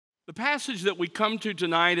The passage that we come to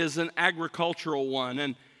tonight is an agricultural one,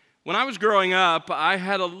 and when I was growing up, I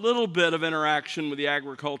had a little bit of interaction with the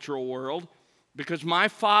agricultural world because my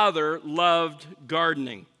father loved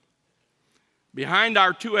gardening. Behind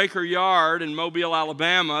our 2-acre yard in Mobile,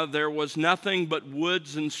 Alabama, there was nothing but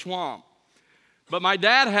woods and swamp. But my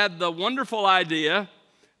dad had the wonderful idea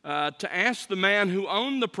to ask the man who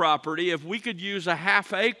owned the property if we could use a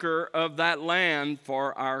half-acre of that land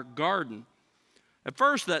for our garden. At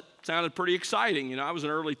first, that sounded pretty exciting. I was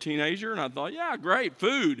an early teenager, and I thought, yeah, great,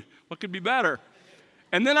 food. What could be better?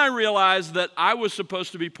 And then I realized that I was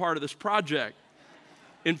supposed to be part of this project.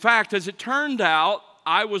 In fact, as it turned out,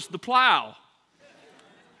 I was the plow.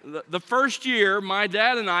 The first year, my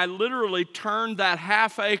dad and I literally turned that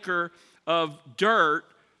half-acre of dirt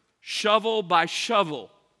shovel by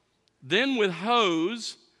shovel. Then with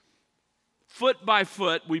hose, foot by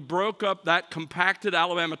foot, we broke up that compacted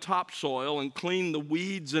Alabama topsoil and cleaned the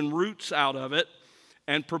weeds and roots out of it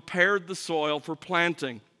and prepared the soil for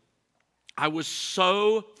planting. I was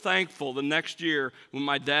so thankful the next year when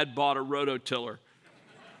my dad bought a rototiller.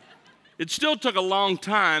 It still took a long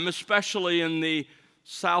time, especially in the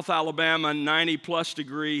South Alabama 90-plus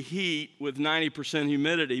degree heat with 90%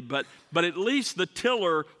 humidity, but at least the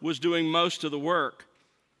tiller was doing most of the work.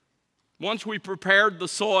 Once we prepared the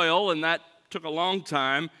soil, and that took a long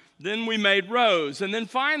time, then we made rows. And then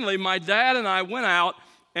finally, my dad and I went out,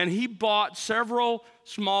 and he bought several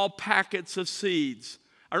small packets of seeds.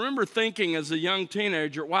 I remember thinking as a young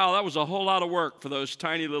teenager, wow, that was a whole lot of work for those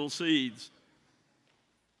tiny little seeds.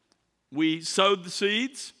 We sowed the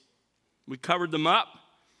seeds. We covered them up,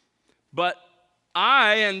 but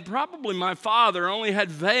I and probably my father only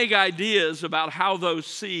had vague ideas about how those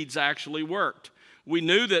seeds actually worked. We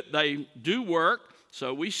knew that they do work,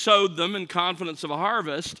 so we sowed them in confidence of a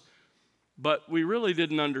harvest, but we really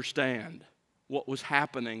didn't understand what was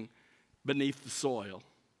happening beneath the soil.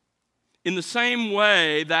 In the same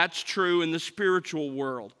way, that's true in the spiritual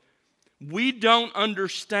world. We don't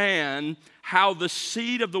understand how the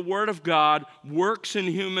seed of the Word of God works in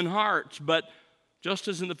human hearts, but just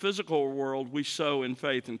as in the physical world, we sow in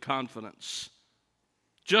faith and confidence.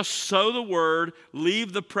 Just sow the Word,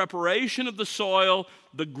 leave the preparation of the soil,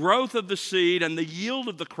 the growth of the seed, and the yield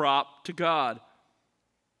of the crop to God.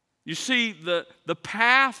 You see, the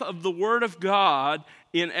path of the Word of God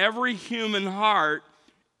in every human heart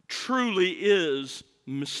truly is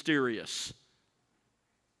mysterious.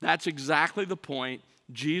 That's exactly the point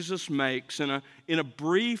Jesus makes in a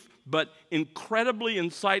brief but incredibly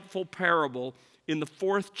insightful parable in the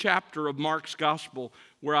 4th chapter of Mark's Gospel,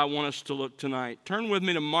 where I want us to look tonight. Turn with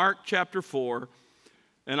me to Mark chapter 4,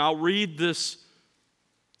 and I'll read this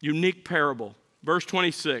unique parable. Verse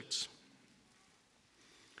 26.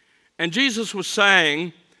 And Jesus was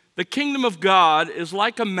saying, "The kingdom of God is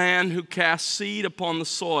like a man who casts seed upon the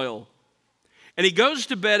soil. And he goes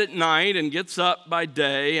to bed at night and gets up by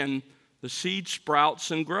day, and the seed sprouts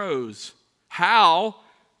and grows. How?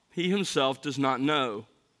 He himself does not know.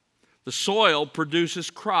 The soil produces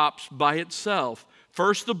crops by itself.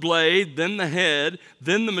 First the blade, then the head,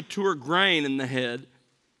 then the mature grain in the head.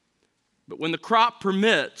 But when the crop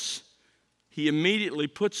permits, he immediately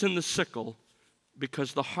puts in the sickle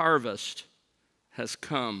because the harvest has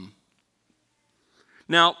come."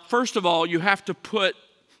 Now, first of all, you have to put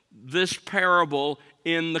this parable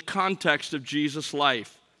in the context of Jesus'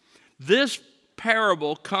 life. This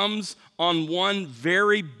parable comes on one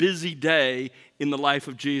very busy day in the life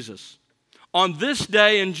of Jesus. On this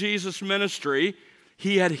day in Jesus' ministry,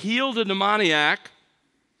 he had healed a demoniac.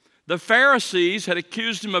 The Pharisees had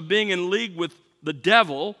accused him of being in league with the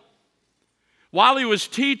devil. While he was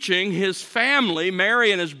teaching, his family,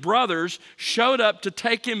 Mary and his brothers, showed up to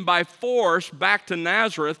take him by force back to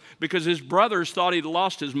Nazareth because his brothers thought he'd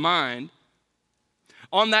lost his mind.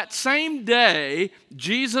 On that same day,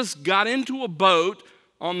 Jesus got into a boat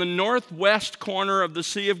on the northwest corner of the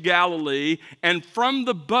Sea of Galilee, and from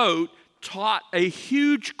the boat taught a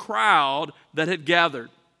huge crowd that had gathered.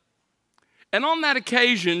 And on that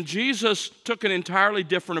occasion, Jesus took an entirely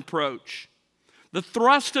different approach. The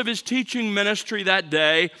thrust of his teaching ministry that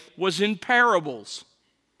day was in parables,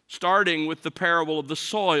 starting with the parable of the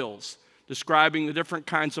soils, describing the different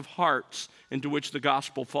kinds of hearts into which the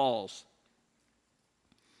gospel falls.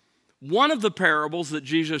 One of the parables that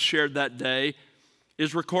Jesus shared that day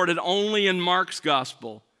is recorded only in Mark's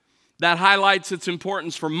gospel. That highlights its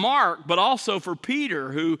importance for Mark, but also for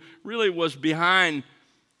Peter, who really was behind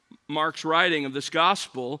Mark's writing of this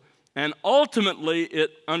gospel. And ultimately,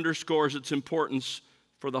 it underscores its importance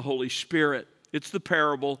for the Holy Spirit. It's the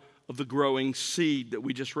parable of the growing seed that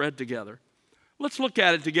we just read together. let's look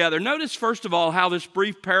at it together. Notice, first of all, how this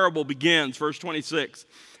brief parable begins, verse 26.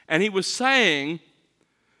 And he was saying,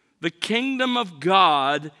 the kingdom of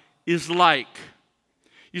God is like.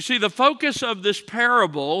 You see, the focus of this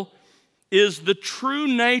parable is the true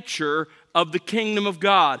nature of the kingdom of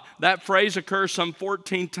God. That phrase occurs some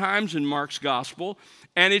 14 times in Mark's gospel,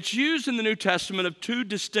 and it's used in the New Testament of two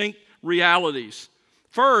distinct realities.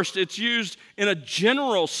 First, it's used in a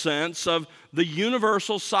general sense of the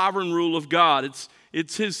universal sovereign rule of God.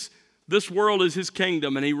 This world is his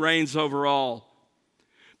kingdom, and he reigns over all.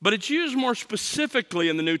 But it's used more specifically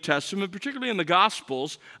in the New Testament, particularly in the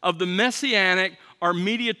Gospels, of the messianic or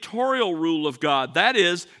mediatorial rule of God. That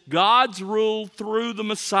is, God's rule through the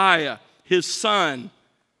Messiah, his Son.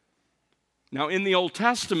 Now, in the Old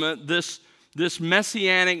Testament, this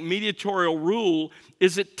messianic mediatorial rule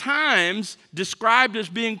is at times described as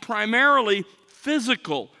being primarily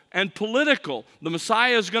physical and political. The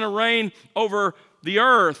Messiah is going to reign over the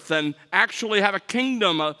earth and actually have a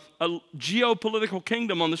kingdom, a geopolitical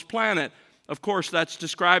kingdom on this planet. Of course, that's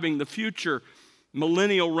describing the future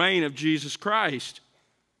millennial reign of Jesus Christ.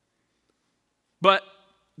 But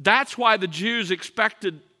that's why the Jews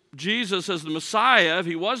expected Jesus as the Messiah, if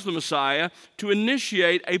he was the Messiah, to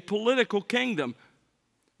initiate a political kingdom.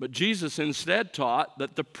 But Jesus instead taught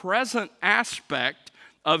that the present aspect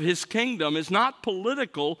of his kingdom is not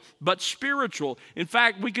political, but spiritual. In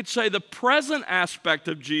fact, we could say the present aspect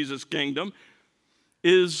of Jesus' kingdom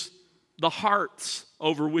is the hearts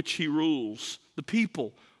over which he rules, the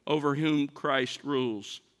people over whom Christ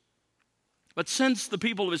rules. But since the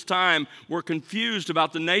people of his time were confused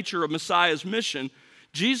about the nature of Messiah's mission,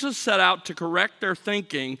 Jesus set out to correct their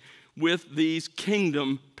thinking with these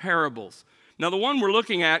kingdom parables. Now, the one we're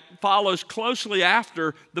looking at follows closely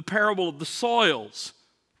after the parable of the soils.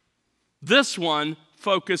 This one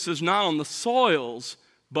focuses not on the soils,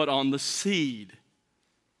 but on the seed.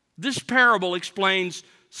 This parable explains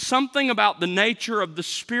something about the nature of the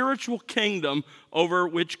spiritual kingdom over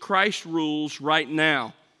which Christ rules right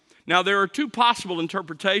now. Now, there are two possible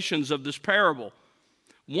interpretations of this parable.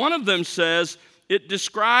 One of them says it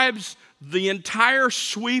describes the entire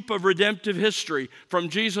sweep of redemptive history from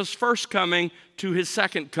Jesus' first coming to his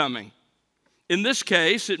second coming. In this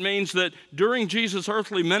case, it means that during Jesus'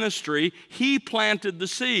 earthly ministry, he planted the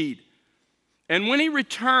seed. And when he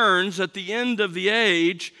returns at the end of the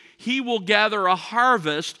age, he will gather a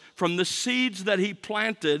harvest from the seeds that he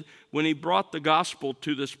planted when he brought the gospel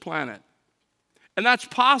to this planet. And that's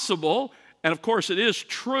possible, and of course it is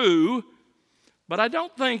true, but I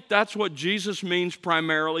don't think that's what Jesus means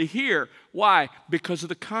primarily here. Why? Because of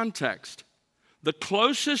the context. The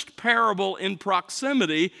closest parable in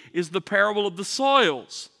proximity is the parable of the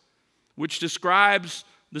soils, which describes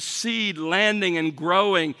the seed landing and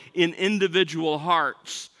growing in individual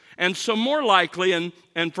hearts. And so more likely,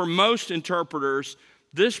 and for most interpreters,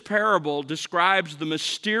 this parable describes the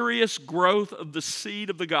mysterious growth of the seed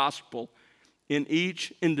of the gospel in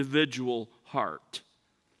each individual heart.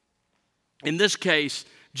 In this case,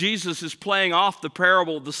 Jesus is playing off the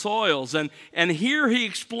parable of the soils, and here he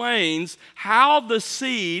explains how the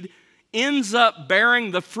seed ends up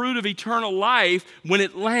bearing the fruit of eternal life when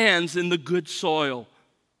it lands in the good soil.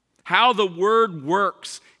 How the word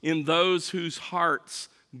works in those whose hearts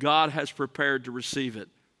God has prepared to receive it.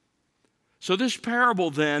 So this parable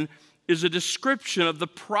then is a description of the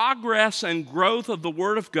progress and growth of the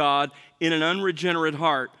Word of God in an unregenerate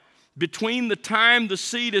heart between the time the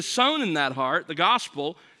seed is sown in that heart, the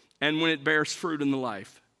gospel, and when it bears fruit in the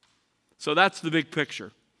life. So that's the big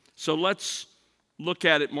picture. So let's look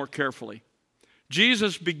at it more carefully.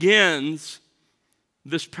 Jesus begins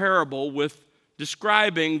this parable with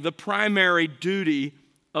describing the primary duty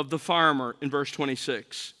of the farmer in verse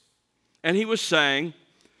 26. And he was saying,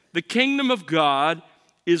 the kingdom of God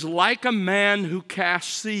is like a man who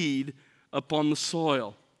casts seed upon the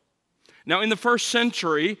soil. Now, in the first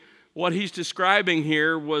century, what he's describing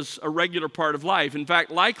here was a regular part of life. In fact,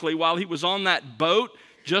 likely while he was on that boat,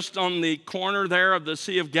 just on the corner there of the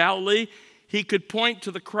Sea of Galilee, he could point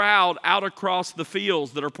to the crowd out across the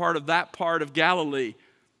fields that are part of that part of Galilee.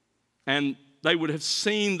 And they would have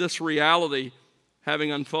seen this reality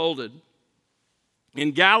having unfolded.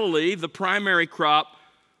 In Galilee, the primary crop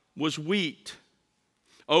was wheat.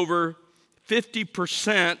 Over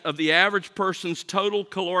 50% of the average person's total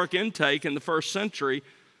caloric intake in the first century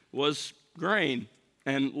was grain,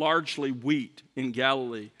 and largely wheat in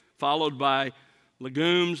Galilee, followed by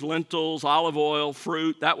legumes, lentils, olive oil,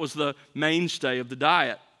 fruit. That was the mainstay of the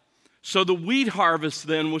diet. So the wheat harvest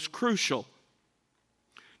then was crucial.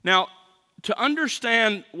 Now, to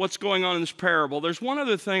understand what's going on in this parable, there's one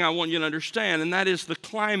other thing I want you to understand, and that is the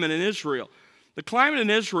climate in Israel. The climate in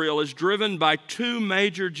Israel is driven by two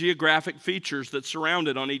major geographic features that surround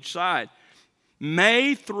it on each side.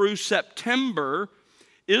 May through September,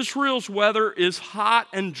 Israel's weather is hot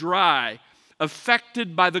and dry,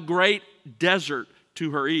 affected by the great desert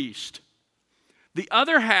to her east. The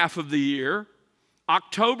other half of the year,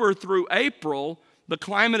 October through April, the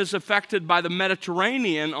climate is affected by the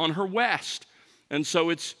Mediterranean on her west, and so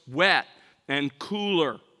it's wet and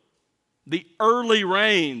cooler. The early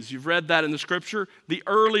rains, you've read that in the scripture, the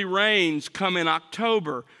early rains come in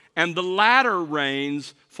October, and the latter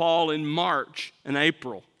rains fall in March and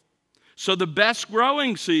April. So the best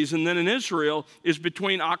growing season then in Israel is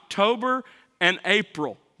between October and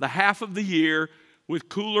April, the half of the year with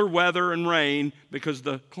cooler weather and rain because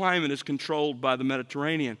the climate is controlled by the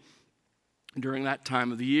Mediterranean during that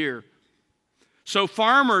time of the year. So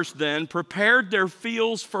farmers then prepared their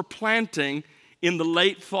fields for planting in the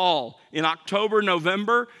late fall. In October,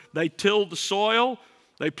 November, they tilled the soil,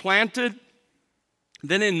 they planted.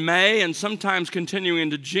 Then in May and sometimes continuing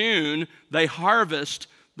into June, they harvest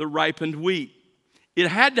the ripened wheat. It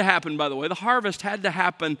had to happen, by the way, the harvest had to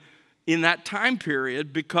happen in that time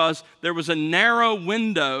period because there was a narrow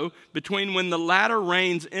window between when the latter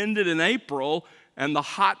rains ended in April and the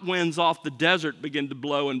hot winds off the desert began to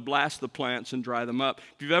blow and blast the plants and dry them up.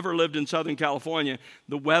 If you've ever lived in Southern California,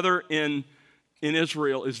 the weather in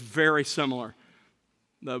Israel is very similar.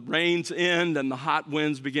 The rains end and the hot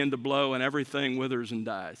winds begin to blow and everything withers and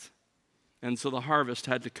dies. And so the harvest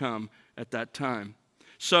had to come at that time.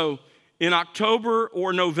 So in October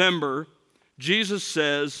or November, Jesus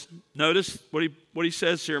says, notice what he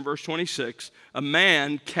says here in verse 26, a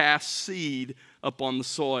man casts seed upon the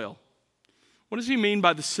soil. What does he mean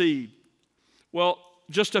by the seed? Well,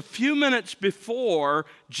 just a few minutes before,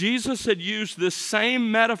 Jesus had used this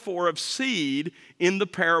same metaphor of seed in the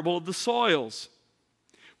parable of the soils.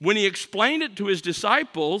 When he explained it to his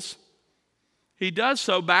disciples, he does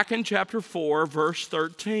so back in chapter 4, verse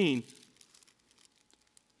 13.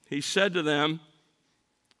 He said to them,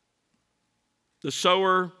 the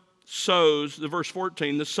sower sows, verse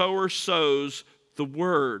 14, the sower sows the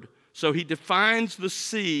word. So he defines the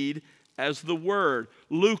seed as the word.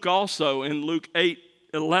 Luke also, in Luke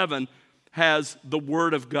 8:11, has the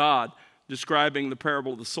word of God describing the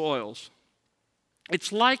parable of the soils.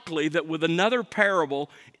 It's likely that with another parable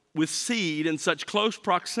with seed in such close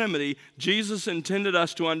proximity, Jesus intended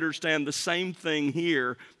us to understand the same thing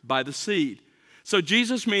here by the seed. So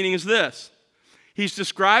Jesus' meaning is this. He's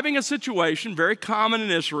describing a situation very common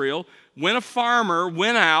in Israel when a farmer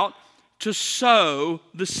went out to sow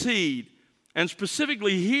the seed. And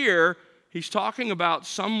specifically here, he's talking about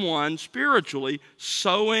someone spiritually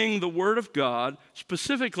sowing the word of God,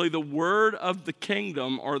 specifically the word of the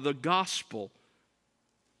kingdom or the gospel.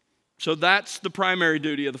 So that's the primary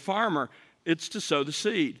duty of the farmer. It's to sow the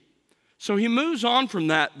seed. So he moves on from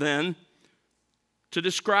that then to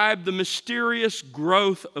describe the mysterious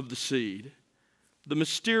growth of the seed. The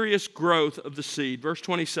mysterious growth of the seed. Verse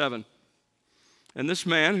 27. And this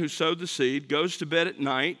man who sowed the seed goes to bed at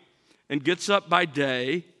night and gets up by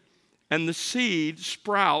day, and the seed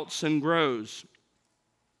sprouts and grows.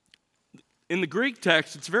 In the Greek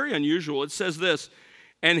text, it's very unusual. It says this,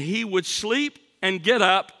 and he would sleep and get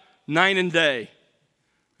up night and day.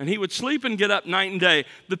 And he would sleep and get up night and day.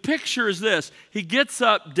 The picture is this. He gets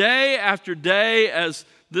up day after day as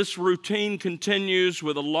this routine continues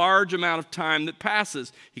with a large amount of time that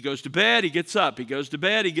passes. He goes to bed, he gets up. He goes to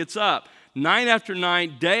bed, he gets up. Night after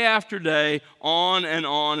night, day after day, on and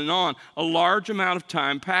on and on. A large amount of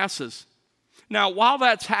time passes. Now, while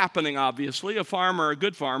that's happening, obviously, a farmer, a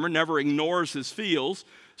good farmer, never ignores his fields.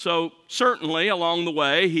 So certainly along the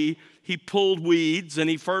way, he pulled weeds and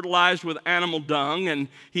he fertilized with animal dung and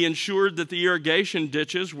he ensured that the irrigation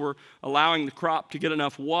ditches were allowing the crop to get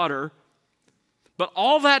enough water. But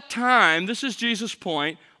all that time, this is Jesus'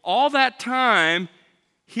 point, all that time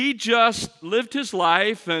he just lived his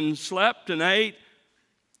life and slept and ate,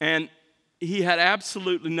 and he had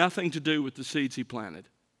absolutely nothing to do with the seeds he planted.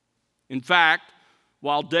 In fact,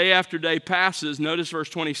 while day after day passes, notice verse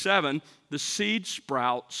 27, the seed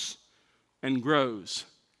sprouts and grows.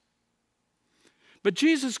 But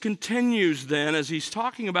Jesus continues then, as he's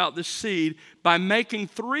talking about this seed, by making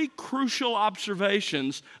three crucial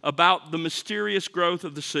observations about the mysterious growth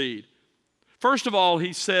of the seed. First of all,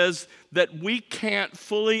 he says that we can't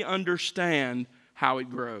fully understand how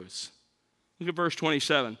it grows. Look at verse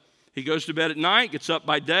 27. He goes to bed at night, gets up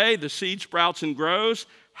by day, the seed sprouts and grows.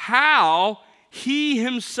 How? He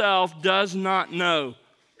himself does not know.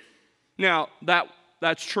 Now,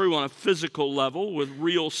 that's true on a physical level with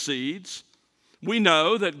real seeds. We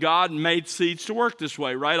know that God made seeds to work this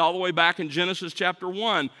way, right? All the way back in Genesis chapter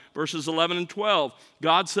 1, verses 11 and 12.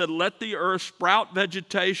 God said, "Let the earth sprout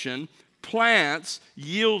vegetation, plants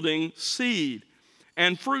yielding seed,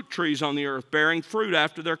 and fruit trees on the earth, bearing fruit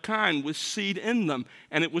after their kind, with seed in them."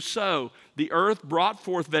 And it was so. The earth brought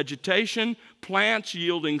forth vegetation, plants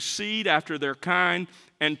yielding seed after their kind,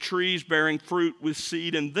 and trees bearing fruit with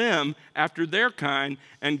seed in them after their kind,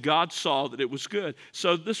 and God saw that it was good.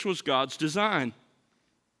 So this was God's design.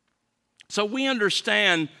 So we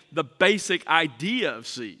understand the basic idea of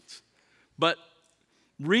seeds, but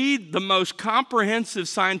read the most comprehensive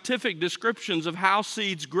scientific descriptions of how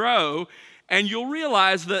seeds grow, and you'll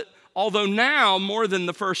realize that although now, more than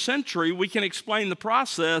the first century, we can explain the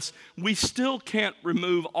process, we still can't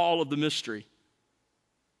remove all of the mystery.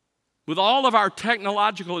 With all of our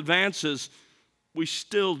technological advances, we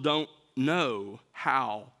still don't know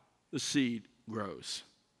how the seed grows.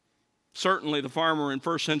 Certainly the farmer in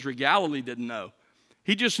first century Galilee didn't know.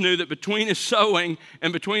 He just knew that between his sowing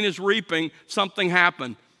and between his reaping, something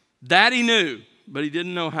happened. That he knew, but he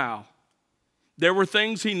didn't know how. There were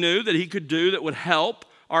things he knew that he could do that would help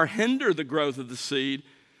or hinder the growth of the seed,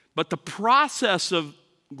 but the process of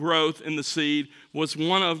growth in the seed was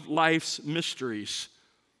one of life's mysteries.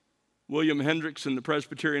 William Hendrickson, the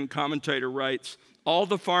Presbyterian commentator, writes, "All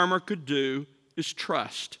the farmer could do is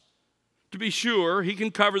trust. To be sure, he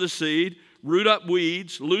can cover the seed, root up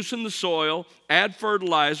weeds, loosen the soil, add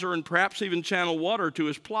fertilizer, and perhaps even channel water to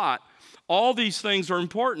his plot. All these things are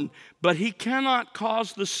important, but he cannot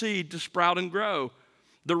cause the seed to sprout and grow.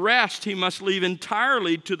 The rest he must leave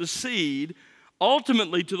entirely to the seed,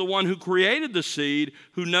 ultimately to the one who created the seed,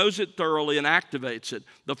 who knows it thoroughly and activates it.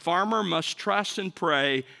 The farmer must trust and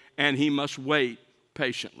pray, and he must wait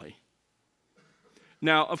patiently."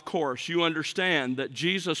 Now, of course, you understand that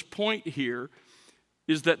Jesus' point here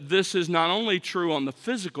is that this is not only true on the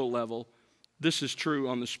physical level, this is true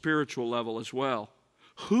on the spiritual level as well.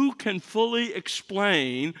 Who can fully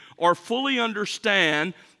explain or fully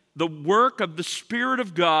understand the work of the Spirit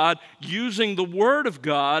of God using the Word of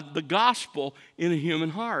God, the gospel, in a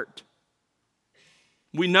human heart?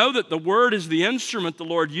 We know that the Word is the instrument the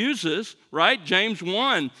Lord uses, right? James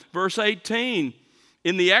 1, verse 18.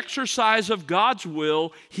 In the exercise of God's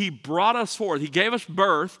will, He brought us forth. He gave us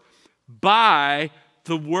birth by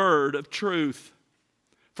the word of truth.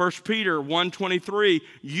 1 Peter 1:23,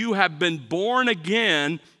 "You have been born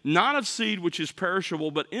again, not of seed which is perishable,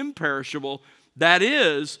 but imperishable, that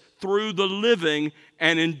is, through the living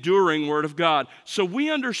and enduring Word of God." So we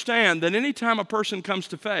understand that anytime a person comes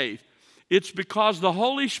to faith, it's because the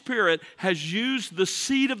Holy Spirit has used the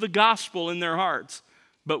seed of the gospel in their hearts.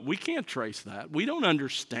 But we can't trace that. We don't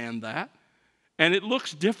understand that. And it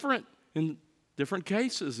looks different in different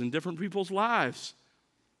cases, in different people's lives.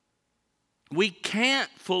 We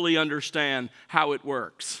can't fully understand how it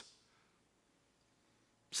works.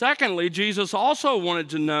 Secondly, Jesus also wanted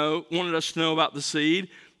us to know about the seed,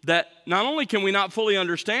 that not only can we not fully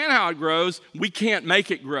understand how it grows, we can't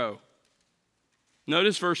make it grow.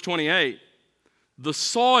 Notice verse 28. The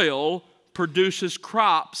soil produces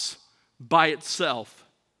crops by itself.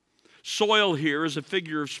 Soil here is a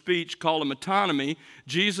figure of speech called a metonymy.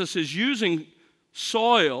 Jesus is using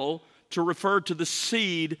soil to refer to the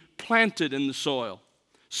seed planted in the soil.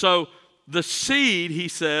 So the seed, he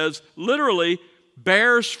says, literally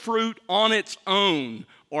bears fruit on its own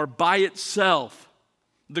or by itself.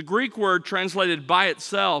 The Greek word translated by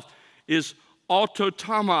itself is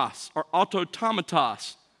autotomos or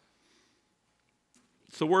autotomatos.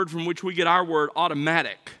 It's the word from which we get our word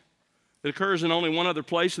automatic. It occurs in only one other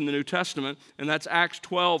place in the New Testament, and that's Acts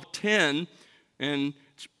 12:10. And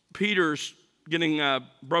Peter's getting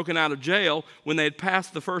broken out of jail. When they had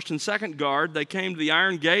passed the first and second guard, they came to the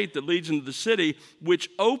iron gate that leads into the city, which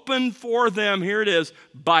opened for them, here it is,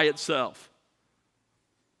 by itself.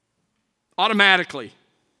 Automatically.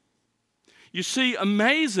 You see,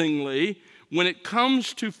 amazingly, when it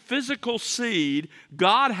comes to physical seed,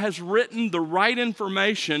 God has written the right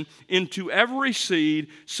information into every seed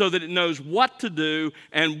so that it knows what to do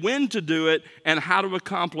and when to do it and how to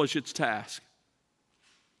accomplish its task.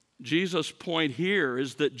 Jesus' point here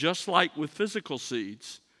is that just like with physical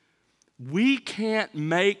seeds, we can't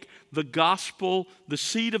make the gospel, the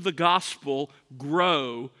seed of the gospel,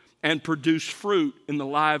 grow and produce fruit in the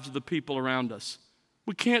lives of the people around us.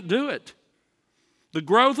 We can't do it. The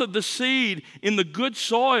growth of the seed in the good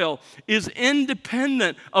soil is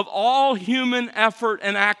independent of all human effort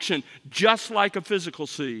and action, just like a physical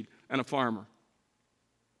seed and a farmer.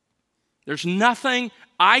 There's nothing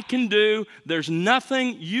I can do, there's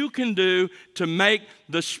nothing you can do to make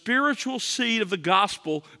the spiritual seed of the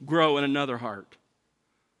gospel grow in another heart.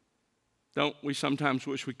 Don't we sometimes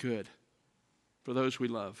wish we could for those we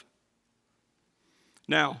love?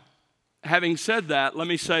 Now, having said that, let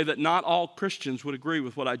me say that not all Christians would agree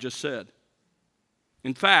with what I just said.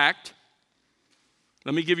 In fact,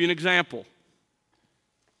 let me give you an example.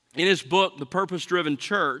 In his book, The Purpose-Driven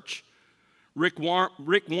Church, Rick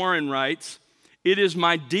Warren writes, "It is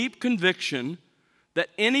my deep conviction that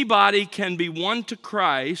anybody can be won to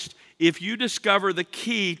Christ if you discover the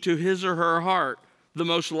key to his or her heart. The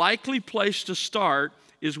most likely place to start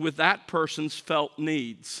is with that person's felt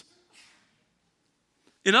needs."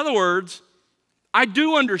 In other words, I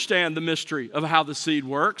do understand the mystery of how the seed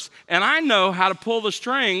works, and I know how to pull the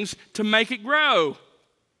strings to make it grow.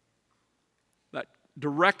 That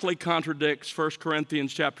directly contradicts 1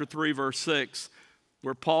 Corinthians chapter 3, verse 6,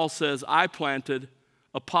 where Paul says, "I planted,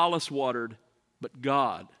 Apollos watered, but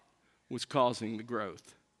God was causing the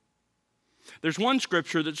growth." There's one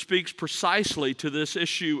scripture that speaks precisely to this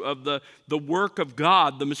issue of the work of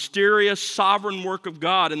God, the mysterious, sovereign work of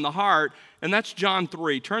God in the heart, and that's John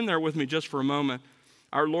 3. Turn there with me just for a moment.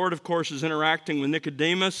 Our Lord, of course, is interacting with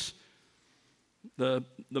Nicodemus, the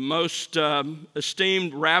most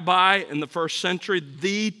esteemed rabbi in the first century,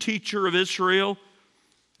 the teacher of Israel,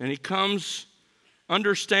 and he comes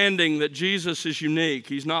understanding that Jesus is unique.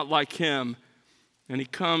 He's not like him, and he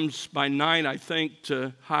comes by night, I think,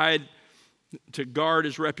 to guard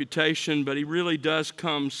his reputation, but he really does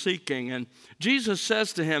come seeking. And Jesus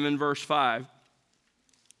says to him in verse 5,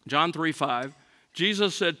 John 3:5,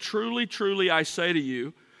 Jesus said, "Truly, truly, I say to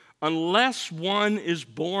you, unless one is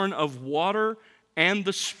born of water and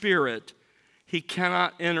the Spirit, he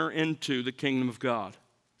cannot enter into the kingdom of God."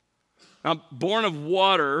 Now, born of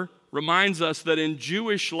water reminds us that in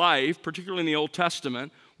Jewish life, particularly in the Old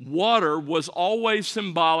Testament, water was always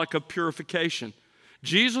symbolic of purification.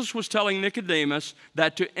 Jesus was telling Nicodemus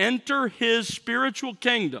that to enter his spiritual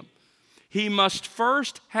kingdom, he must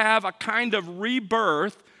first have a kind of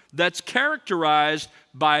rebirth that's characterized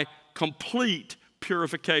by complete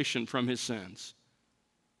purification from his sins.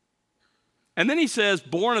 And then he says,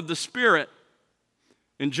 born of the Spirit.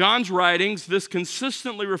 In John's writings, this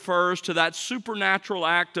consistently refers to that supernatural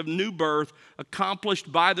act of new birth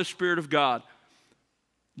accomplished by the Spirit of God.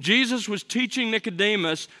 Jesus was teaching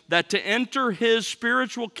Nicodemus that to enter his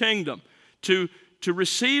spiritual kingdom, to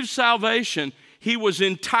receive salvation, he was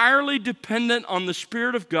entirely dependent on the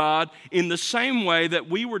Spirit of God in the same way that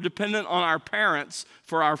we were dependent on our parents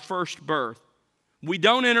for our first birth. We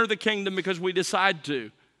don't enter the kingdom because we decide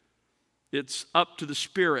to. It's up to the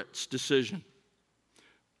Spirit's decision.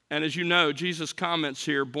 And as you know, Jesus' comments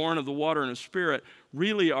here, born of the water and the Spirit,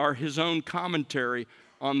 really are his own commentary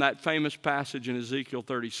on that famous passage in Ezekiel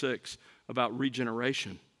 36 about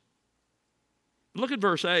regeneration. Look at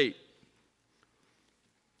verse 8.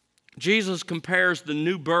 Jesus compares the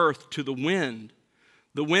new birth to the wind.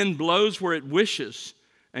 The wind blows where it wishes,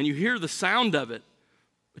 and you hear the sound of it,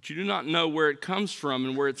 but you do not know where it comes from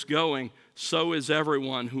and where it's going. So is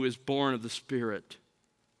everyone who is born of the Spirit.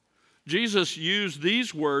 Jesus used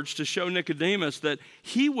these words to show Nicodemus that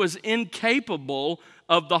he was incapable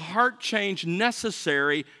of the heart change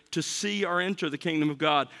necessary to see or enter the kingdom of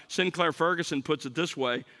God. Sinclair Ferguson puts it this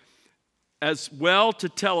way: as well to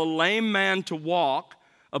tell a lame man to walk,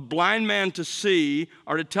 a blind man to see,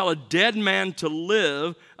 or to tell a dead man to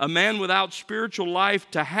live, a man without spiritual life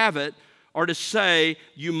to have it, or to say,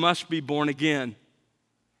 you must be born again.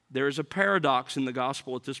 There is a paradox in the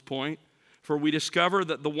gospel at this point, for we discover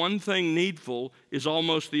that the one thing needful is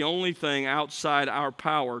almost the only thing outside our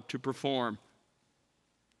power to perform.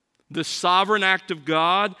 The sovereign act of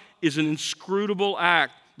God is an inscrutable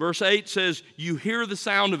act. Verse 8 says, you hear the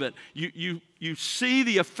sound of it. You see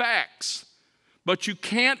the effects, but you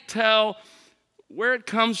can't tell where it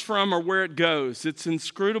comes from or where it goes. It's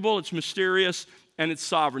inscrutable, it's mysterious, and it's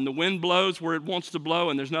sovereign. The wind blows where it wants to blow,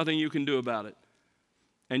 and there's nothing you can do about it.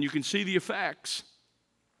 And you can see the effects,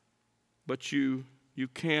 but you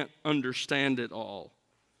can't understand it all.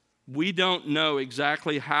 We don't know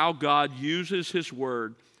exactly how God uses his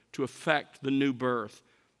word to affect the new birth.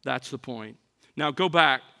 That's the point. Now go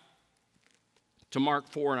back to Mark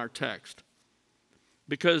 4 in our text.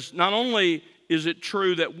 Because not only is it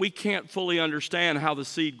true that we can't fully understand how the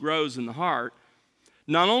seed grows in the heart,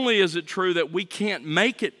 not only is it true that we can't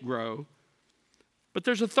make it grow, but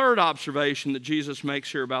there's a third observation that Jesus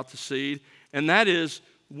makes here about the seed, and that is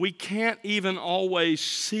we can't even always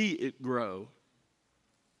see it grow.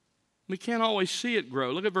 We can't always see it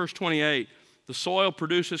grow. Look at verse 28. The soil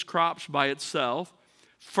produces crops by itself.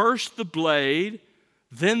 First the blade,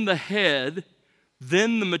 then the head,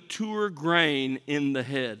 then the mature grain in the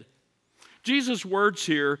head. Jesus' words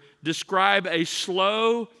here describe a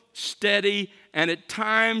slow, steady, and at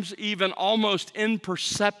times even almost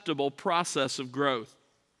imperceptible process of growth.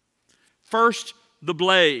 First, the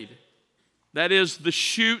blade, that is, the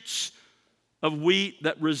shoots of wheat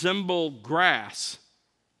that resemble grass.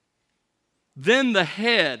 Then the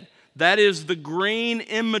head, that is, the green,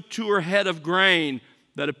 immature head of grain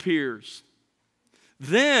that appears.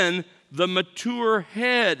 Then the mature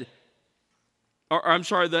head,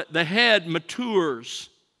 the head matures.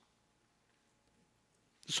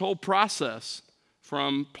 This whole process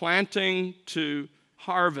from planting to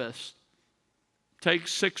harvest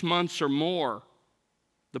takes 6 months or more.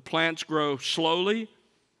 The plants grow slowly,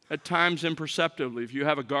 at times imperceptibly. If you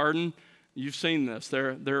have a garden, you've seen this.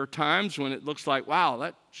 There are times when it looks like, wow,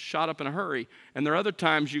 that shot up in a hurry. And there are other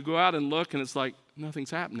times you go out and look and it's like,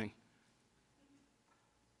 nothing's happening.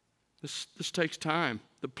 This takes time.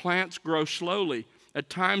 The plants grow slowly, at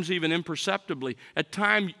times even imperceptibly. At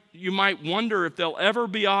times you might wonder if there'll ever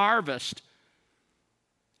be a harvest.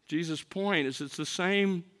 Jesus' point is it's the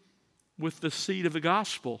same with the seed of the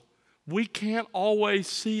gospel. We can't always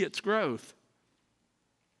see its growth.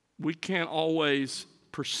 We can't always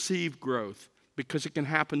perceive growth because it can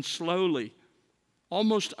happen slowly,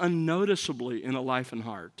 almost unnoticeably in a life and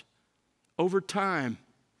heart, over time.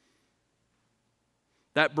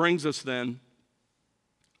 That brings us then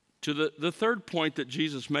to the third point that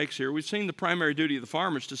Jesus makes here. We've seen the primary duty of the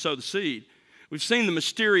farmer is to sow the seed. We've seen the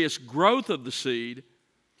mysterious growth of the seed,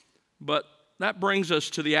 but that brings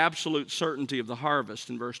us to the absolute certainty of the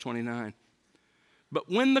harvest in verse 29. But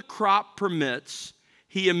when the crop permits,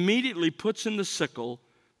 he immediately puts in the sickle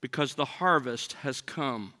because the harvest has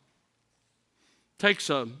come. Takes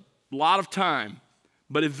a lot of time,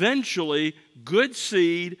 but eventually good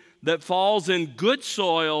seed that falls in good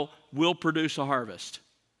soil will produce a harvest.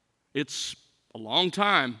 It's a long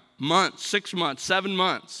time, months, 6 months, 7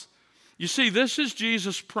 months. You see, this is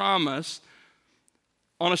Jesus' promise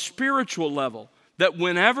on a spiritual level, that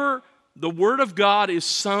whenever the Word of God is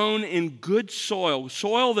sown in good soil,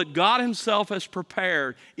 soil that God Himself has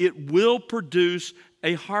prepared, it will produce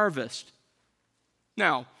a harvest.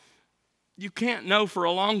 Now, you can't know for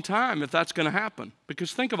a long time if that's going to happen,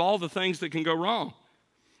 because think of all the things that can go wrong.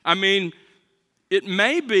 I mean, it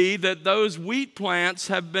may be that those wheat plants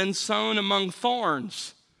have been sown among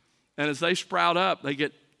thorns, and as they sprout up, they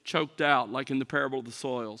get choked out, like in the parable of the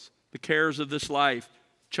soils. The cares of this life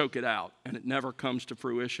choke it out, and it never comes to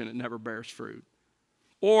fruition. It never bears fruit.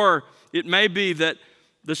 Or it may be that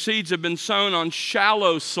the seeds have been sown on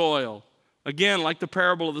shallow soil, again, like the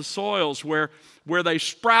parable of the soils, where they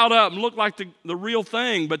sprout up and look like the real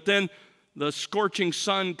thing, but then the scorching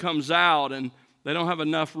sun comes out, and they don't have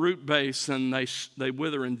enough root base, and they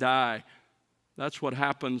wither and die. That's what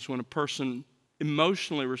happens when a person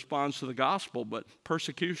emotionally responds to the gospel, but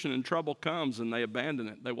persecution and trouble comes, and they abandon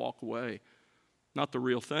it. They walk away. Not the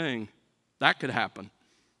real thing. That could happen.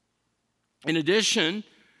 In addition,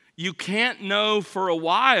 you can't know for a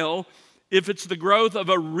while if it's the growth of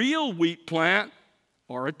a real wheat plant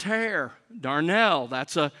or a tare, darnel.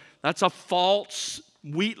 That's a false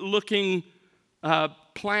wheat-looking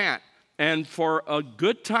plant. And for a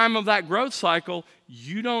good time of that growth cycle,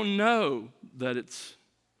 you don't know that it's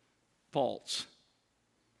false.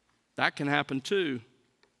 That can happen too.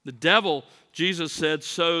 The devil, Jesus said,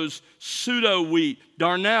 sows pseudo-wheat,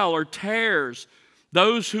 darnel, or tares,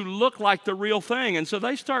 those who look like the real thing. And so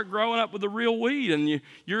they start growing up with the real wheat, and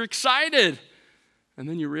you're excited. And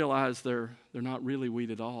then you realize they're not really wheat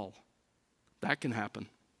at all. That can happen.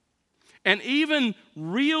 And even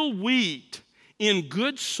real wheat in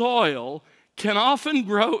good soil can often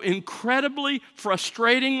grow incredibly,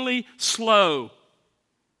 frustratingly slow,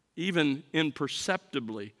 even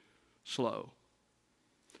imperceptibly slow.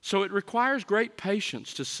 So it requires great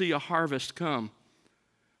patience to see a harvest come.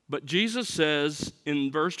 But Jesus says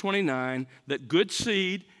in verse 29 that good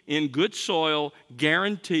seed in good soil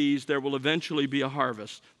guarantees there will eventually be a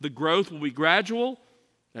harvest. The growth will be gradual,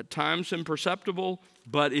 at times imperceptible,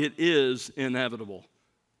 but it is inevitable.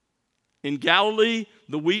 In Galilee,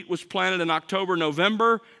 the wheat was planted in October,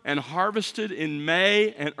 November, and harvested in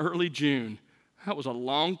May and early June. That was a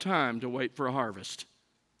long time to wait for a harvest.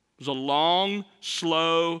 It was a long,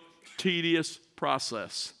 slow, tedious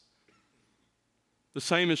process. The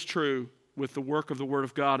same is true with the work of the Word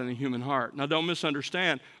of God in the human heart. Now, don't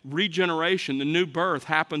misunderstand. Regeneration, the new birth,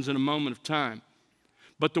 happens in a moment of time.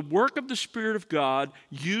 But the work of the Spirit of God,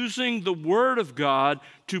 using the Word of God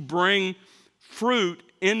to bring fruit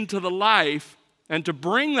into the life And to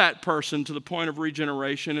bring that person to the point of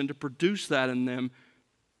regeneration and to produce that in them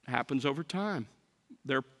happens over time.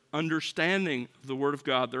 Their understanding of the Word of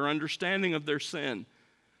God, their understanding of their sin,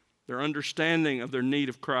 their understanding of their need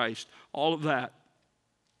of Christ, all of that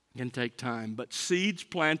can take time. But seeds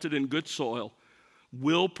planted in good soil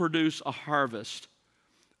will produce a harvest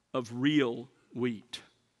of real wheat.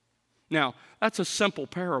 Now, that's a simple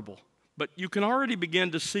parable, but you can already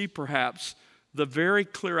begin to see perhaps the very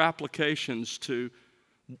clear applications to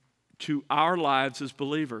our lives as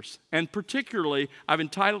believers. And particularly, I've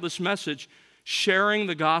entitled this message, Sharing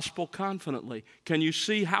the Gospel Confidently. Can you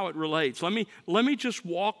see how it relates? Let me just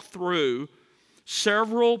walk through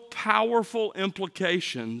several powerful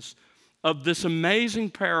implications of this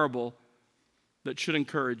amazing parable that should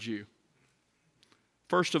encourage you.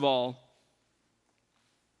 First of all,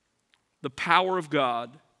 the power of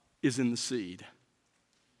God is in the seed.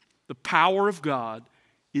 The power of God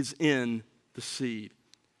is in the seed.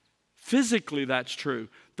 Physically, that's true.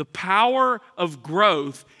 The power of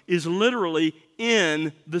growth is literally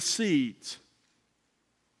in the seeds.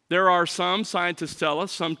 There are some, scientists tell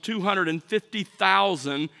us, some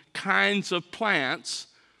 250,000 kinds of plants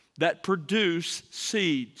that produce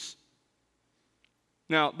seeds.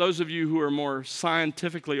 Now, those of you who are more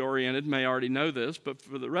scientifically oriented may already know this, but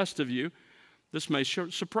for the rest of you, this may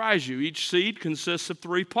surprise you. Each seed consists of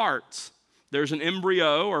 3 parts. There's an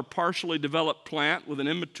embryo or partially developed plant with an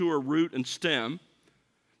immature root and stem.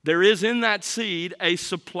 There is in that seed a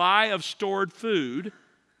supply of stored food,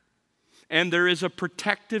 and there is a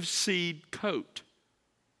protective seed coat.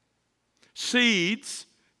 Seeds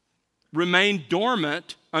remain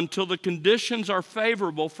dormant until the conditions are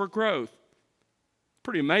favorable for growth.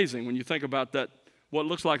 Pretty amazing when you think about that, what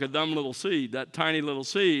looks like a dumb little seed, that tiny little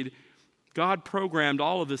seed. God programmed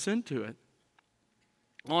all of this into it.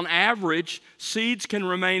 On average, seeds can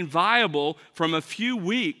remain viable from a few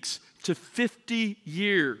weeks to 50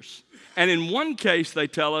 years. And in one case, they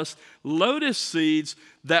tell us, lotus seeds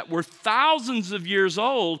that were thousands of years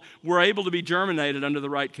old were able to be germinated under the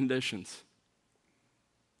right conditions.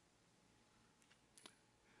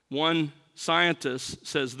 One scientist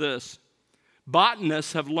says this,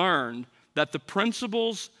 botanists have learned that the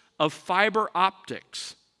principles of fiber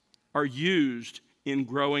optics are used in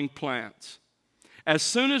growing plants. As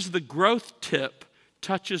soon as the growth tip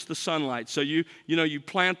touches the sunlight, so you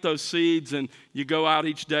plant those seeds and you go out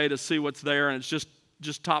each day to see what's there, and it's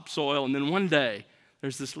just topsoil, and then one day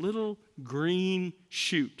there's this little green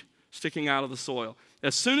shoot sticking out of the soil.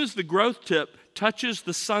 As soon as the growth tip touches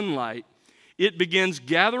the sunlight, it begins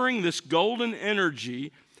gathering this golden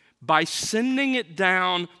energy by sending it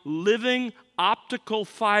down living optical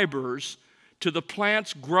fibers to the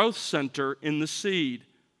plant's growth center in the seed.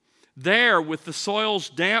 There, with the soil's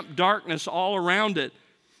damp darkness all around it,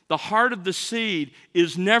 the heart of the seed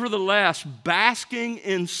is nevertheless basking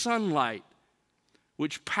in sunlight,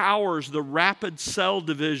 which powers the rapid cell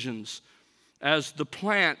divisions as the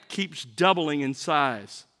plant keeps doubling in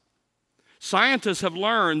size. Scientists have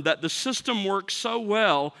learned that the system works so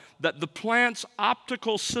well that the plant's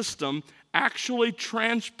optical system actually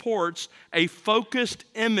transports a focused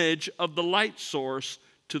image of the light source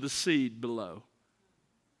to the seed below.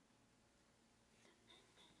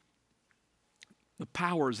 The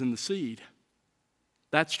power is in the seed.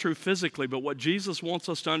 That's true physically, but what Jesus wants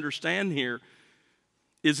us to understand here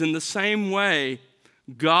is in the same way,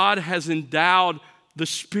 God has endowed the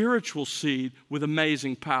spiritual seed with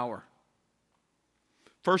amazing power.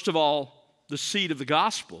 First of all, the seed of the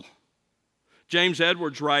gospel. James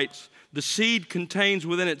Edwards writes, the seed contains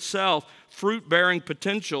within itself fruit-bearing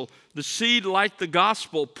potential. The seed, like the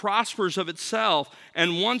gospel, prospers of itself,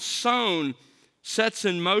 and once sown, sets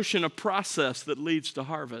in motion a process that leads to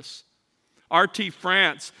harvest. R.T.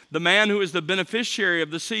 France, the man who is the beneficiary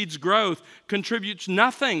of the seed's growth, contributes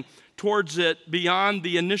nothing towards it beyond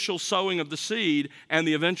the initial sowing of the seed and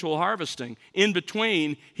the eventual harvesting. In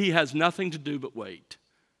between, he has nothing to do but wait.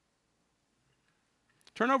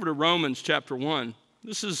 Turn over to Romans chapter 1.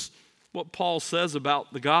 This is what Paul says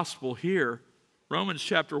about the gospel here. Romans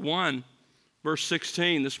chapter 1, verse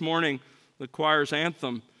 16. This morning, the choir's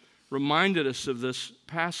anthem reminded us of this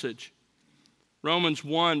passage. Romans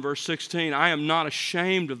 1, verse 16. I am not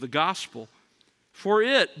ashamed of the gospel, for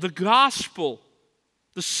it, the gospel,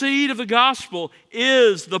 the seed of the gospel,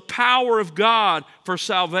 is the power of God for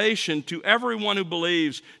salvation to everyone who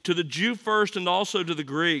believes, to the Jew first and also to the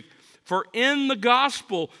Greek. For in the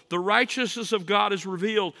gospel, the righteousness of God is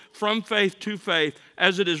revealed from faith to faith,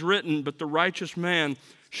 as it is written, but the righteous man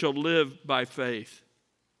shall live by faith.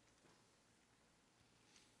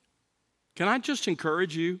 Can I just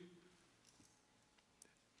encourage you?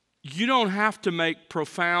 You don't have to make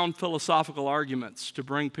profound philosophical arguments to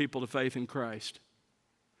bring people to faith in Christ.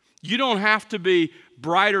 You don't have to be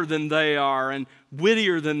brighter than they are and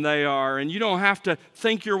wittier than they are, and you don't have to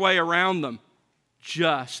think your way around them.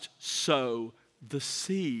 Just sow the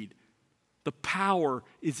seed. The power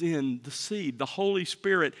is in the seed. The Holy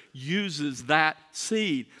Spirit uses that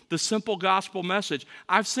seed. The simple gospel message.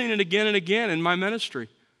 I've seen it again and again in my ministry.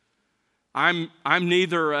 I'm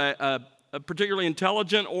neither a particularly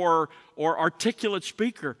intelligent or articulate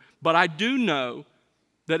speaker, but I do know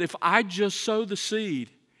that if I just sow the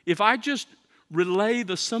seed, if I just relay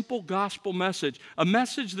the simple gospel message, a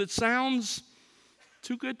message that sounds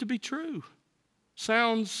too good to be true,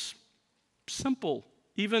 sounds simple,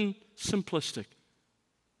 even simplistic,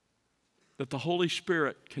 that the Holy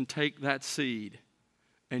Spirit can take that seed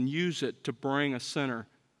and use it to bring a sinner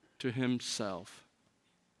to Himself.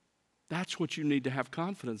 That's what you need to have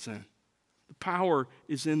confidence in. The power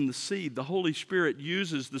is in the seed. The Holy Spirit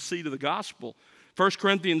uses the seed of the gospel. 1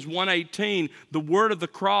 Corinthians 1:18, the word of the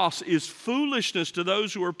cross is foolishness to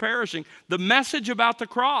those who are perishing. The message about the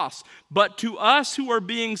cross. But to us who are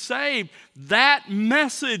being saved, that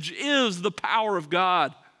message is the power of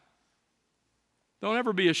God. Don't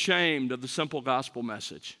ever be ashamed of the simple gospel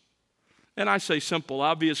message. And I say simple.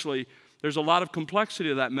 Obviously, there's a lot of complexity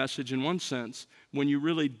to that message in one sense when you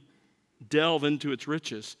really delve into its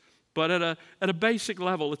riches. But at a basic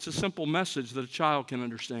level, it's a simple message that a child can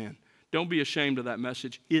understand. Don't be ashamed of that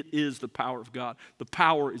message. It is the power of God. The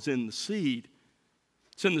power is in the seed.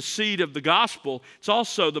 It's in the seed of the gospel. It's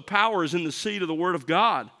also, the power is in the seed of the Word of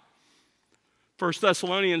God. 1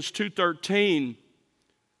 Thessalonians 2:13,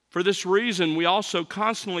 for this reason we also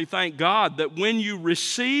constantly thank God that when you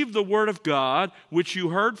received the Word of God, which you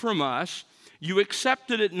heard from us, you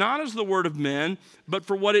accepted it not as the word of men, but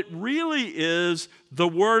for what it really is, the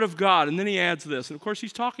Word of God. And then he adds this. And of course,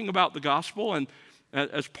 he's talking about the gospel and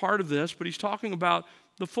as part of this, but he's talking about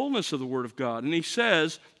the fullness of the Word of God. And he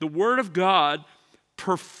says, the Word of God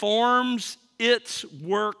performs its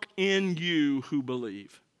work in you who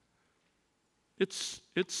believe. It's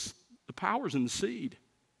the power's in the seed.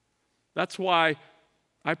 That's why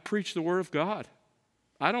I preach the Word of God.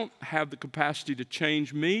 I don't have the capacity to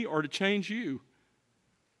change me or to change you.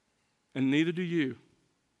 And neither do you.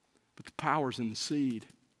 But the power's in the seed.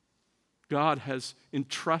 God has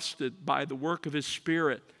entrusted by the work of His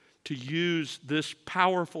Spirit to use this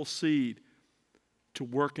powerful seed to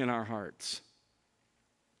work in our hearts.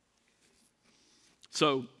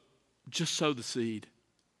 So, just sow the seed.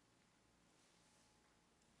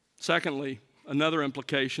 Secondly, another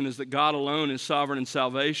implication is that God alone is sovereign in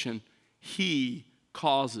salvation. He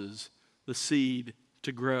causes the seed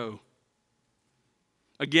to grow.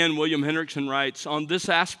 Again, William Hendrickson writes, on this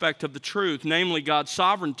aspect of the truth, namely God's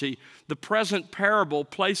sovereignty, the present parable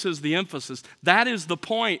places the emphasis. That is the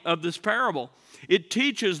point of this parable. It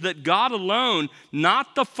teaches that God alone,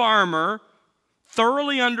 not the farmer,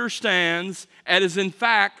 thoroughly understands and is in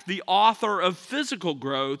fact the author of physical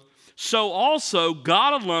growth. So also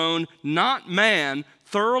God alone, not man,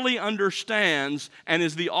 thoroughly understands and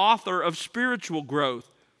is the author of spiritual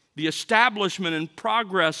growth, the establishment and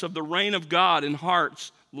progress of the reign of God in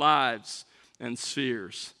hearts, lives, and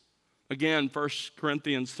spheres. Again, 1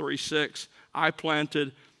 Corinthians 3:6, I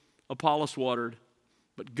planted, Apollos watered,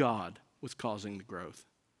 but God was causing the growth.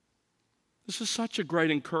 This is such a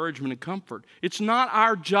great encouragement and comfort. It's not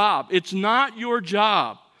our job, it's not your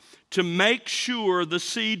job to make sure the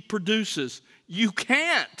seed produces. You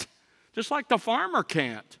can't. Just like the farmer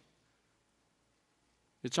can't.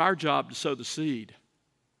 It's our job to sow the seed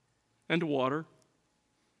and to water,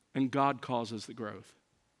 and God causes the growth.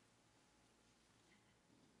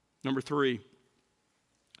 Number 3,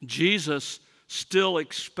 Jesus still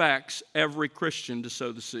expects every Christian to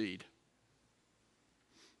sow the seed.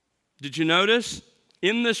 Did you notice?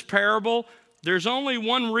 In this parable, there's only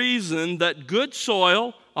one reason that good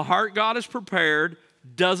soil, a heart God has prepared,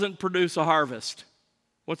 doesn't produce a harvest.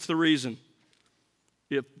 What's the reason?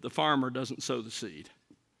 If the farmer doesn't sow the seed.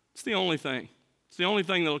 It's the only thing. It's the only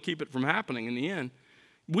thing that will keep it from happening in the end.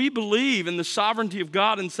 We believe in the sovereignty of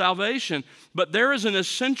God and salvation, but there is an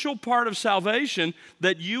essential part of salvation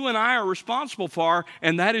that you and I are responsible for,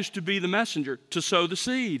 and that is to be the messenger, to sow the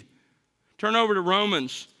seed. Turn over to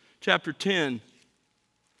Romans chapter 10.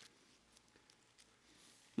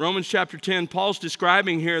 Romans chapter 10, Paul's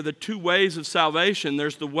describing here the two ways of salvation.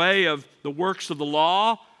 There's the way of the works of the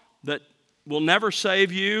law that will never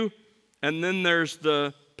save you, and then there's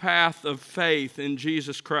the path of faith in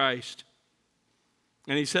Jesus Christ.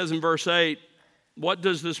 And he says in verse 8, what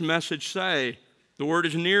does this message say? The word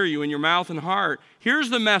is near you in your mouth and heart. Here's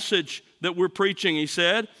the message that we're preaching, he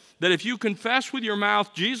said. that if you confess with your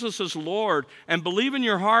mouth Jesus is Lord and believe in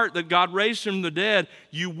your heart that God raised him from the dead,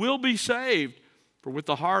 you will be saved. For with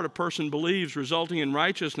the heart a person believes, resulting in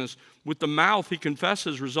righteousness. With the mouth he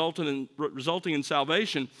confesses, resulting in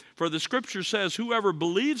salvation. For the Scripture says, whoever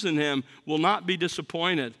believes in him will not be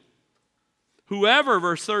disappointed. Whoever,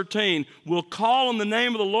 verse 13, will call on the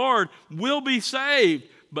name of the Lord will be saved.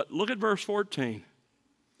 But look at verse 14.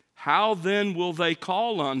 How then will they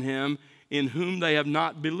call on him in whom they have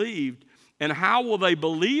not believed? And how will they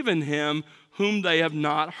believe in him whom they have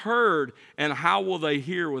not heard? And how will they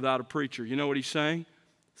hear without a preacher? You know what he's saying?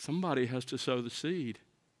 Somebody has to sow the seed.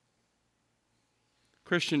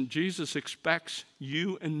 Christian, Jesus expects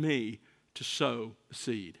you and me to sow the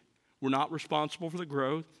seed. We're not responsible for the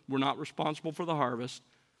growth. We're not responsible for the harvest.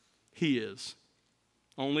 He is.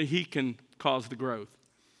 Only he can cause the growth.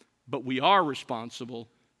 But we are responsible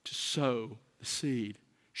to sow the seed.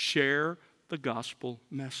 Share the gospel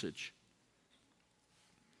message.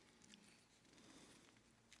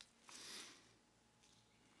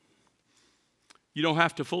 You don't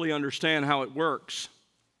have to fully understand how it works,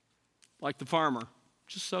 like the farmer.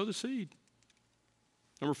 Just sow the seed.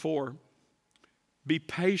 Number 4, be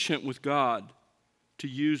patient with God to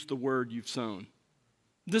use the word you've sown.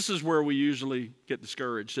 This is where we usually get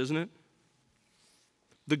discouraged, isn't it?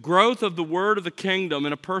 The growth of the word of the kingdom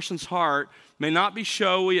in a person's heart may not be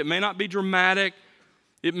showy, it may not be dramatic,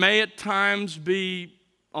 it may at times be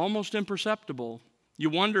almost imperceptible. You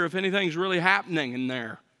wonder if anything's really happening in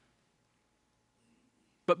there.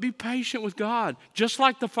 But be patient with God, just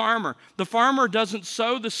like the farmer. The farmer doesn't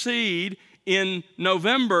sow the seed in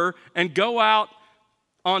November and go out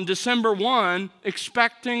on December 1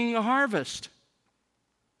 expecting a harvest.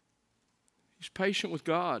 He's patient with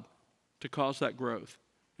God to cause that growth.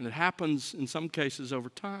 And it happens in some cases over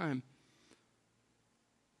time.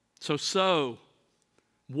 So sow,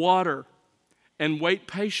 water, and wait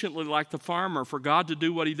patiently like the farmer for God to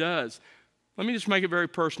do what he does. Let me just make it very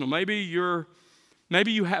personal. Maybe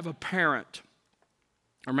you have a parent,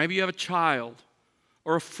 or maybe you have a child,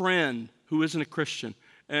 or a friend who isn't a Christian,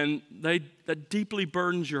 and that deeply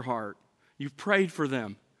burdens your heart. You've prayed for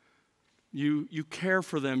them. You care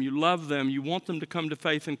for them. You love them. You want them to come to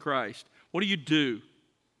faith in Christ. What do?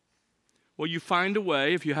 Well, you find a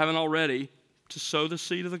way, if you haven't already, to sow the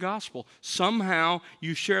seed of the gospel. Somehow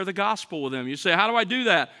you share the gospel with them. You say, how do I do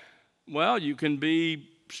that? Well, you can be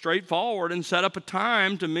straightforward and set up a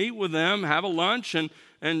time to meet with them, have a lunch,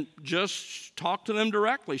 and just talk to them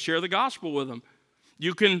directly, share the gospel with them.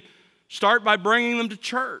 You can start by bringing them to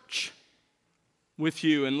church with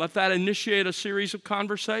you and let that initiate a series of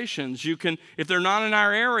conversations. You can, if they're not in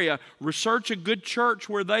our area, research a good church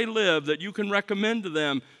where they live that you can recommend to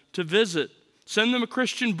them to visit. Send them a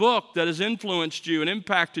Christian book that has influenced you and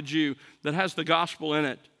impacted you that has the gospel in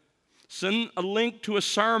it. Send a link to a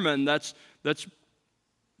sermon that's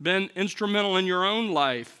been instrumental in your own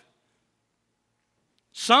life.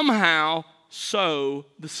 Somehow sow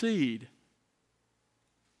the seed.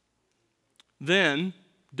 Then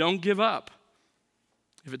don't give up.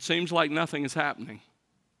 If it seems like nothing is happening,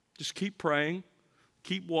 just keep praying,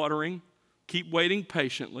 keep watering, keep waiting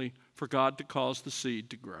patiently for God to cause the seed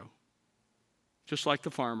to grow. Just like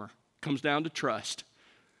the farmer. It comes down to trust.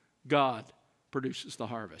 God produces the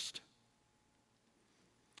harvest.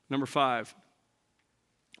 Number 5,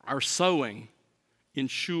 our sowing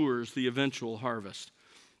ensures the eventual harvest.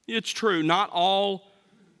 It's true, not all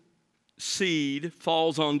seed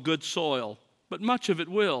falls on good soil, but much of it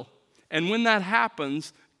will. And when that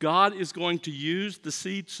happens, God is going to use the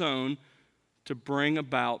seed sown to bring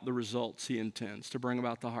about the results he intends, to bring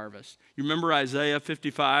about the harvest. You remember Isaiah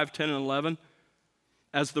 55, 10 and 11?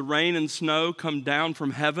 As the rain and snow come down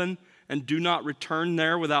from heaven and do not return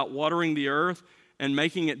there without watering the earth and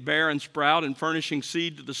making it bear and sprout and furnishing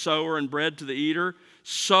seed to the sower and bread to the eater,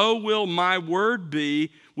 so will my word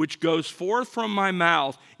be which goes forth from my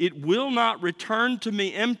mouth. It will not return to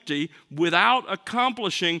me empty without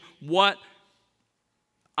accomplishing what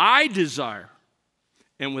I desire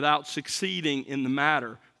and without succeeding in the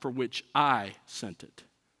matter for which I sent it.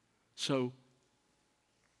 So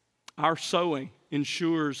our sowing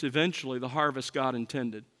ensures eventually the harvest God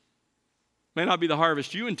intended. May not be the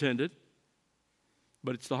harvest you intended,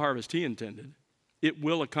 but it's the harvest he intended. It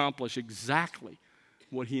will accomplish exactly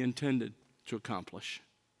what he intended to accomplish.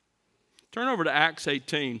 Turn over to Acts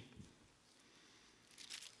 18.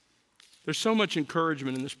 There's so much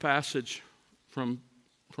encouragement in this passage from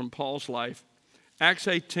Paul's life. Acts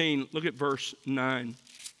 18, look at verse 9.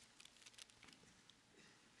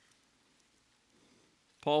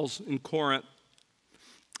 Paul's in Corinth,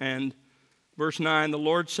 and verse 9, the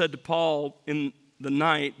Lord said to Paul, in the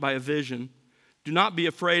night by a vision. Do not be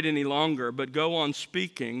afraid any longer, but go on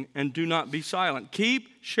speaking and do not be silent. Keep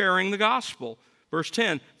sharing the gospel. Verse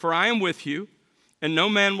 10, for I am with you, and no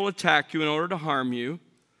man will attack you in order to harm you.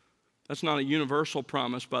 That's not a universal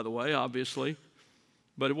promise, by the way, obviously.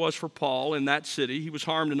 But it was for Paul in that city. He was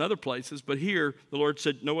harmed in other places, but here the Lord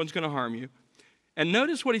said, no one's going to harm you. And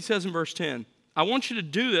notice what he says in verse 10. I want you to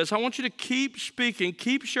do this. I want you to keep speaking,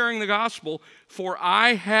 keep sharing the gospel, for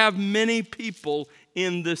I have many people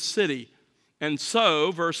in this city. And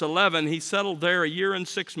so, verse 11, he settled there 1 year and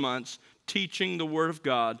 6 months, teaching the word of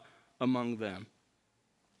God among them.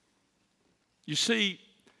 You see,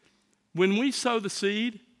 when we sow the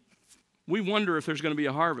seed, we wonder if there's going to be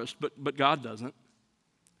a harvest, but God doesn't.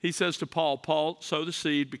 He says to Paul, Paul, sow the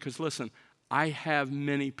seed because, listen, I have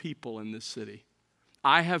many people in this city.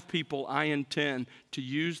 I have people I intend to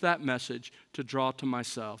use that message to draw to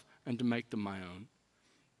myself and to make them my own.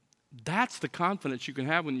 That's the confidence you can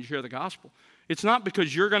have when you share the gospel. It's not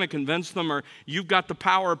because you're going to convince them or you've got the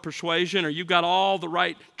power of persuasion or you've got all the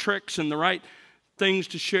right tricks and the right things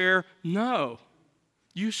to share. No.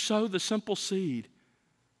 You sow the simple seed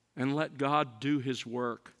and let God do his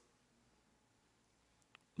work.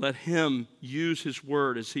 Let him use his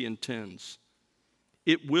word as he intends.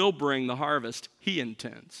 It will bring the harvest he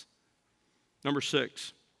intends. Number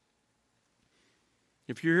 6.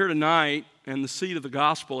 If you're here tonight and the seed of the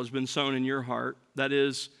gospel has been sown in your heart, that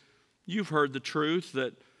is, you've heard the truth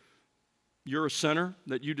that you're a sinner,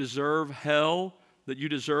 that you deserve hell, that you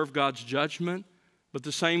deserve God's judgment, but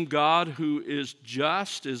the same God who is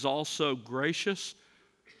just is also gracious,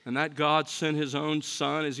 and that God sent his own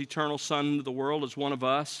Son, his eternal Son, into the world as one of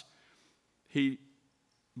us. He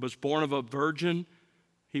was born of a virgin.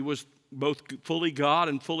 He was both fully God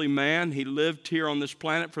and fully man. He lived here on this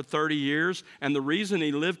planet for 30 years. And the reason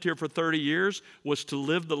he lived here for 30 years was to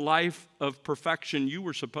live the life of perfection you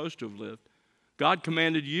were supposed to have lived. God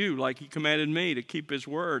commanded you, like he commanded me, to keep his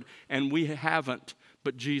word. And we haven't,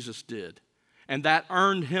 but Jesus did. And that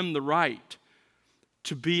earned him the right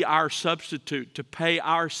to be our substitute, to pay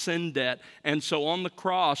our sin debt. And so on the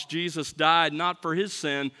cross, Jesus died not for his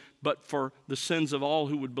sin, but for the sins of all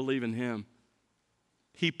who would believe in him.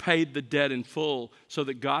 He paid the debt in full so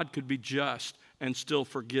that God could be just and still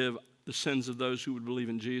forgive the sins of those who would believe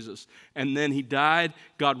in Jesus. And then he died,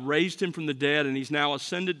 God raised him from the dead, and he's now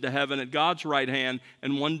ascended to heaven at God's right hand,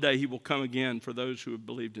 and one day he will come again for those who have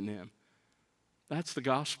believed in him. That's the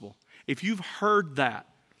gospel. If you've heard that,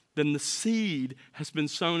 then the seed has been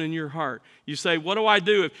sown in your heart. You say, what do I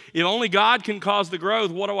do? If only God can cause the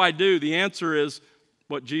growth, what do I do? The answer is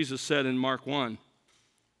what Jesus said in Mark 1.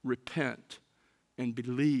 Repent and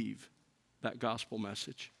believe that gospel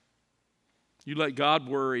message. You let God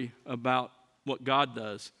worry about what God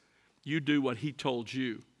does. You do what he told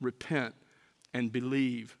you. Repent and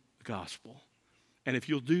believe the gospel. And if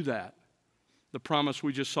you'll do that, the promise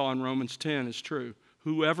we just saw in Romans 10 is true.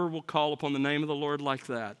 Whoever will call upon the name of the Lord like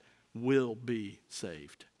that will be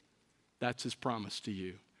saved. That's his promise to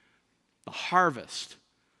you. The harvest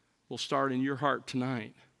will start in your heart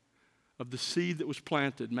tonight of the seed that was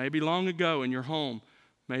planted, maybe long ago in your home,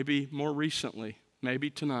 maybe more recently, maybe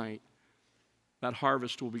tonight. That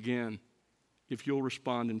harvest will begin if you'll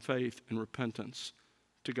respond in faith and repentance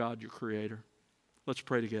to God, your Creator. Let's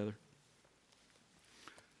pray together.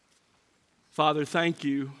 Father, thank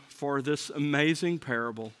you for this amazing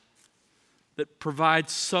parable that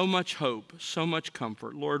provides so much hope, so much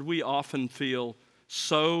comfort. Lord, we often feel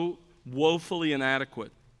so woefully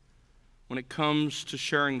inadequate when it comes to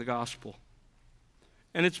sharing the gospel.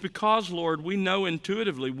 And it's because, Lord, we know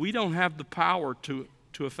intuitively we don't have the power to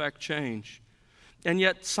affect change. And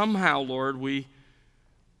yet somehow, Lord, we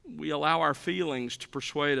allow our feelings to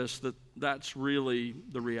persuade us that that's really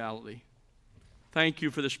the reality. Thank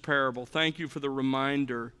you for this parable. Thank you for the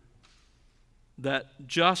reminder that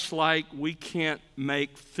just like we can't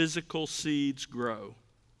make physical seeds grow,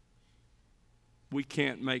 we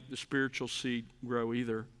can't make the spiritual seed grow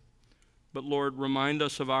either. But Lord, remind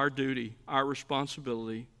us of our duty, our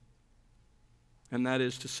responsibility, and that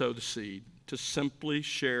is to sow the seed, to simply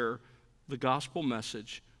share the gospel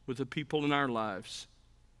message with the people in our lives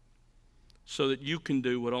so that you can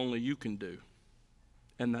do what only you can do,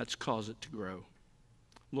 and that's cause it to grow.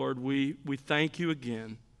 Lord, we thank you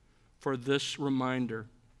again for this reminder.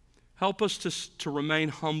 Help us to remain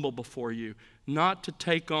humble before you, not to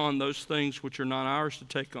take on those things which are not ours to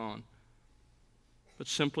take on, but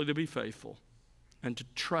simply to be faithful and to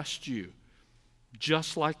trust you,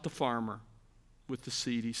 just like the farmer with the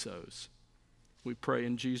seed he sows. We pray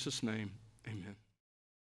in Jesus' name, amen.